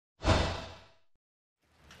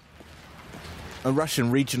A Russian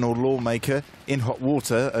regional lawmaker in hot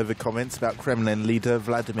water over comments about Kremlin leader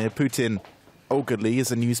Vladimir Putin. Olga Li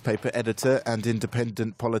is a newspaper editor and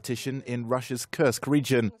independent politician in Russia's Kursk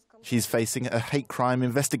region. She's facing a hate crime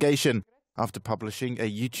investigation after publishing a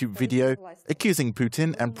YouTube video accusing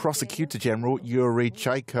Putin and Prosecutor-General Yury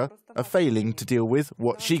Chaika of failing to deal with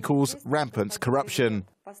what she calls rampant corruption.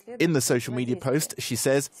 In the social media post, she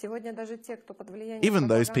says, "Even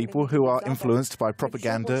those people who are influenced by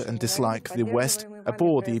propaganda and dislike the West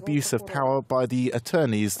abhor the abuse of power by the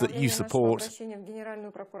attorneys that you support."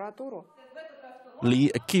 Li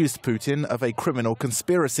accused Putin of a criminal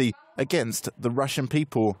conspiracy against the Russian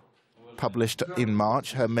people. Published in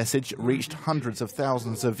March, her message reached hundreds of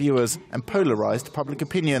thousands of viewers and polarized public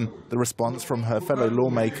opinion. The response from her fellow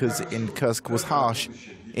lawmakers in Kursk was harsh.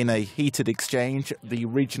 In a heated exchange, the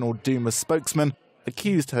regional Duma spokesman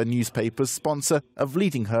accused her newspaper's sponsor of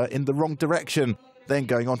leading her in the wrong direction, then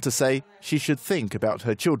going on to say she should think about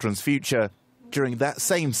her children's future. During that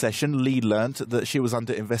same session, Li learnt that she was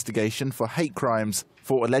under investigation for hate crimes,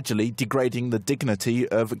 for allegedly degrading the dignity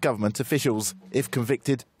of government officials. If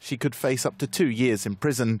convicted, she could face up to 2 years in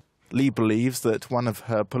prison. Li believes that one of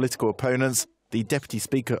her political opponents, the deputy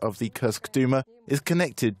speaker of the Kursk Duma, is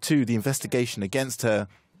connected to the investigation against her.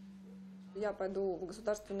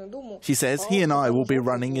 She says he and I will be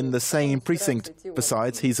running in the same precinct.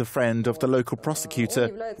 Besides, he's a friend of the local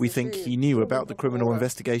prosecutor. We think he knew about the criminal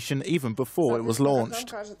investigation even before it was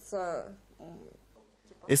launched.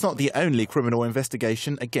 It's not the only criminal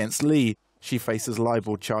investigation against Li. She faces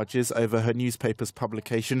libel charges over her newspaper's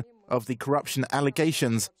publication of the corruption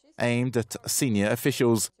allegations aimed at senior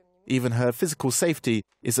officials. Even her physical safety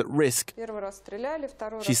is at risk.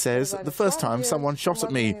 She says, "The first time someone shot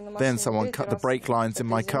at me, then someone cut the brake lines in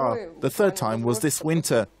my car. The third time was this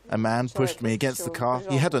winter. A man pushed me against the car.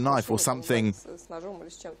 He had a knife or something."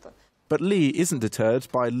 But Li isn't deterred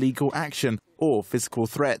by legal action or physical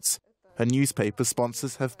threats. Her newspaper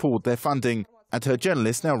sponsors have pulled their funding, and her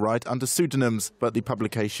journalists now write under pseudonyms, but the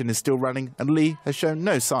publication is still running and Li has shown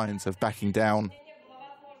no signs of backing down.